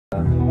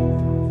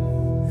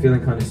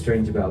feeling kind of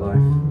strange about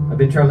life. I've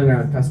been travelling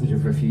around with Passenger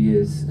for a few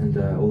years, and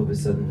all of a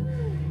sudden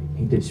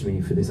he ditched me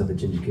for this other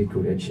ginger kid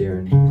called Ed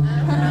Sheeran.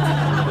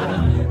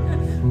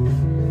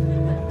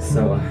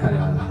 So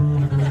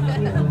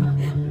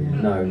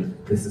no,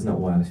 this is not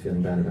why I was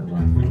feeling bad about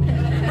life.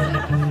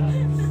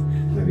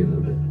 Maybe a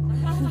little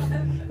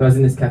bit. But I was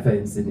in this cafe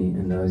in Sydney,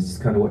 and I was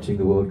just kind of watching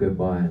the world go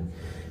by, and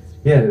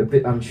yeah, a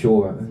bit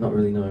unsure, not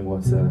really knowing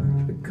what the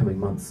coming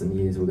months and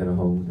years were going to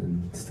hold,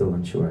 and still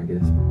unsure, I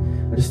guess.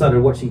 But I just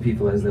started watching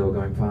people as they were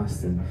going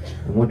past, and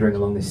wandering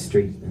along this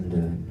street, and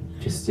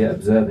just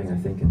observing, I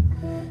think. And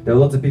there were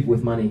lots of people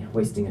with money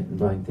wasting it and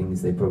buying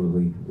things they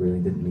probably really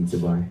didn't need to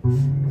buy.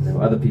 And there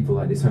were other people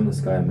like this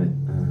homeless guy I met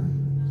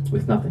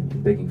with nothing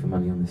and begging for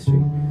money on the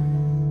street.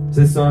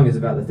 So this song is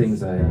about the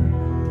things I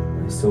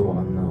saw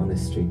on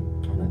this street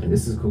on that day.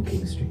 This is called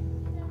King Street.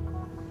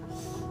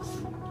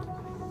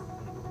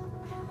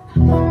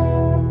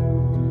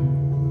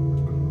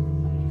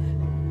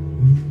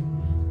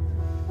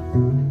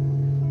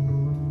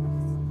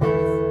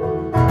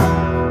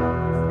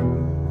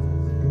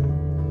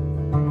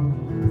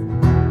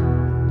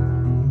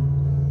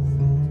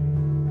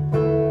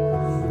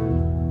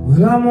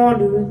 Well, I'm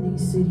wandering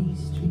these city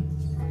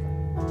streets.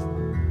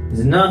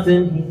 There's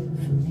nothing here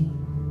for me.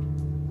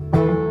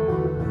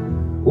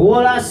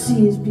 All I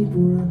see is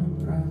people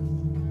running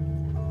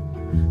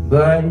around,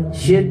 buying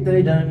shit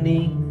they don't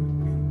need.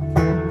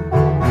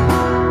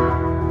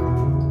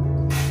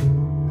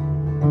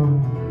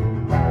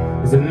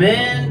 There's a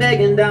man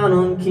begging down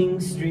on King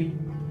Street,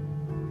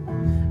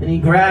 and he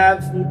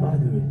grabs me by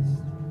the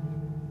wrist.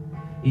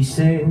 He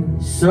says,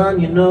 son,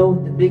 you know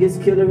what the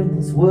biggest killer in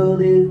this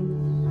world is?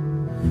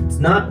 It's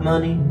not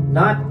money,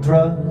 not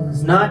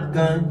drugs, not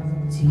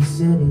guns. He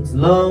said it's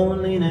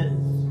loneliness,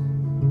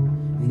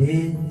 and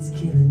it's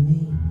killing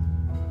me.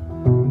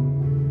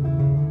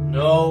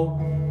 No,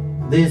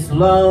 this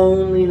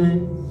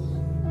loneliness,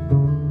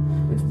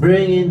 it's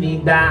bringing me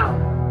down.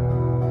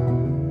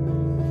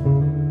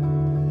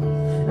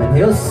 And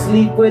he'll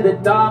sleep where the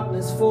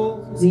darkness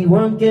falls. He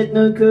won't get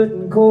no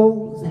curtain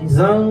calls, and he's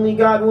only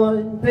got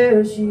one pair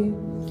of shoes.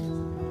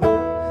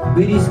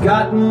 But he's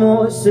got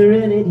more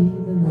serenity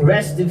than the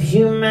rest of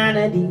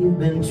humanity. Have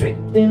been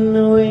tricked and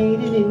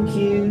waited in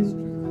queues.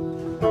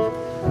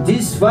 And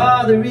his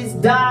father is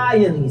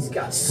dying. He's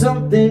got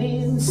something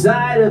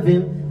inside of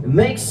him that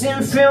makes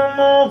him feel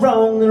more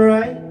wrong than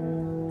right.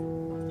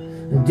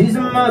 And his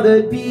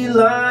mother'd be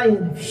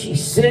lying if she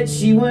said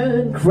she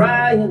weren't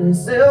crying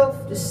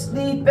herself to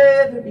sleep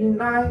every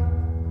night.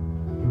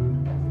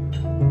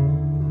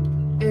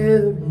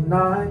 Every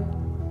night.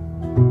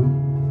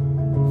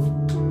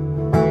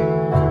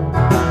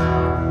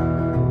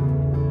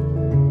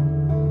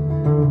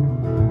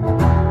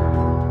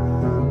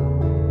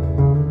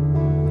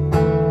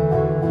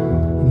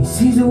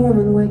 Sees a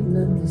woman waiting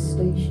at the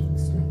station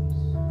steps.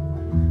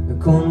 A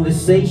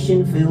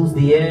conversation fills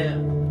the air.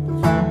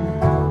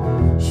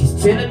 She's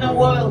telling the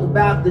world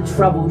about the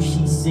trouble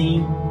she's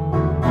seen,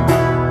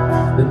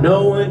 but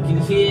no one can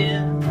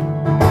hear.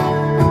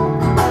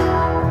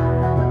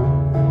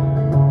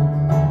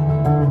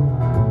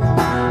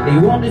 He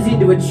wanders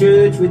into a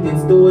church with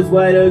its doors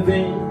wide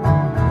open.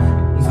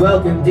 He's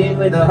welcomed in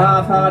with a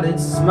half-hearted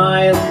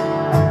smile.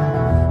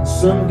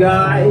 Some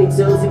guy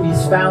tells him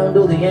he's found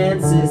all the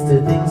answers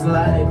to things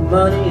like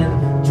money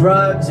and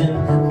drugs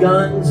and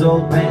guns.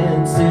 Old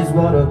man says,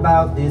 what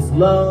about this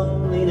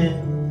loneliness?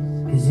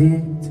 'Cause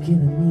it's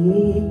killing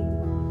me.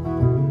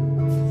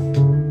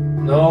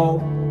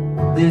 No,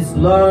 this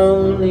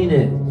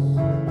loneliness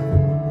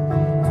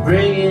is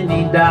bringing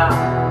me down.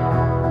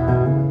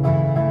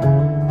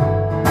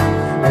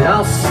 And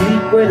I'll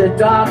sleep where the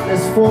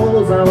darkness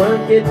falls. I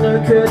won't get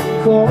no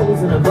curtain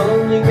calls, and I've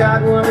only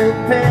got one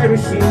pair of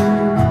shoes.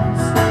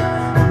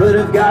 But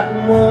I've got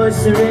more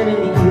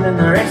serenity than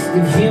the rest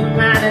of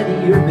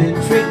humanity. You've been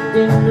tricked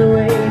into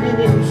waiting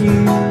in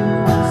queues.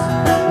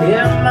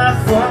 Yeah, my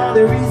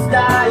father is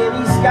dying.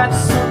 He's got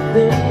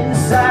something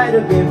inside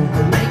of him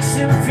that makes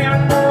him feel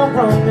more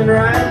wrong than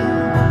right.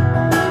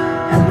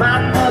 And my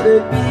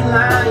mother'd be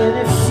lying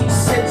if she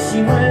said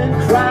she weren't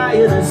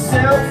crying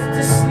herself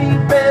to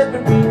sleep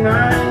every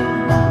night.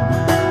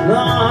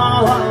 No.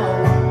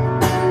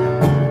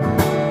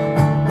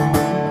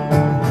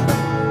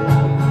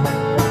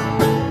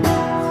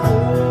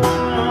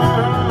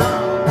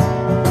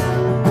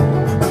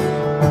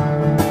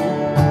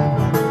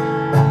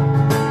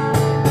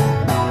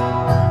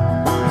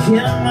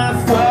 Yeah, my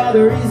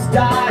father is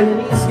dying.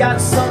 He's got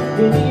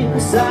something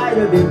inside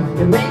of him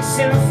that makes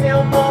him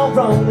feel more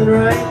wrong than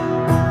right.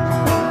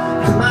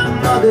 And my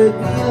mother'd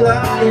be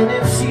lying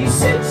if she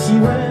said she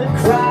weren't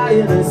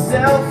crying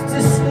herself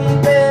to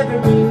sleep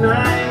every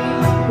night.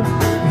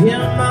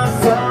 Yeah, my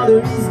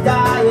father is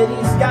dying.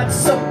 He's got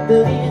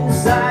something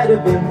inside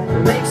of him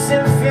that makes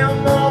him feel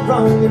more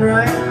wrong than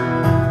right.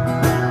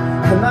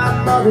 And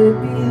my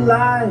mother'd be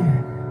lying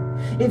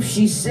if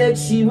she said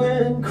she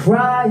weren't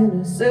crying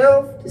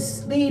herself to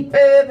sleep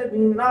every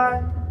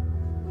night.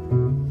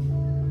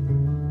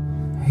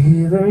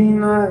 Every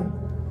night.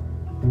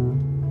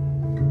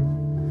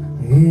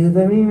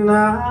 every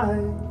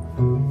night,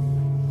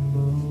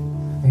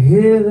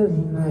 every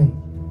night.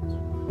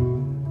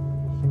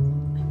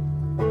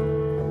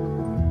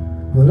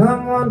 Well,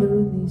 I'm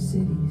wandering these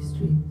city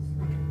streets,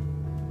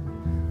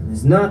 and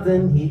there's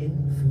nothing here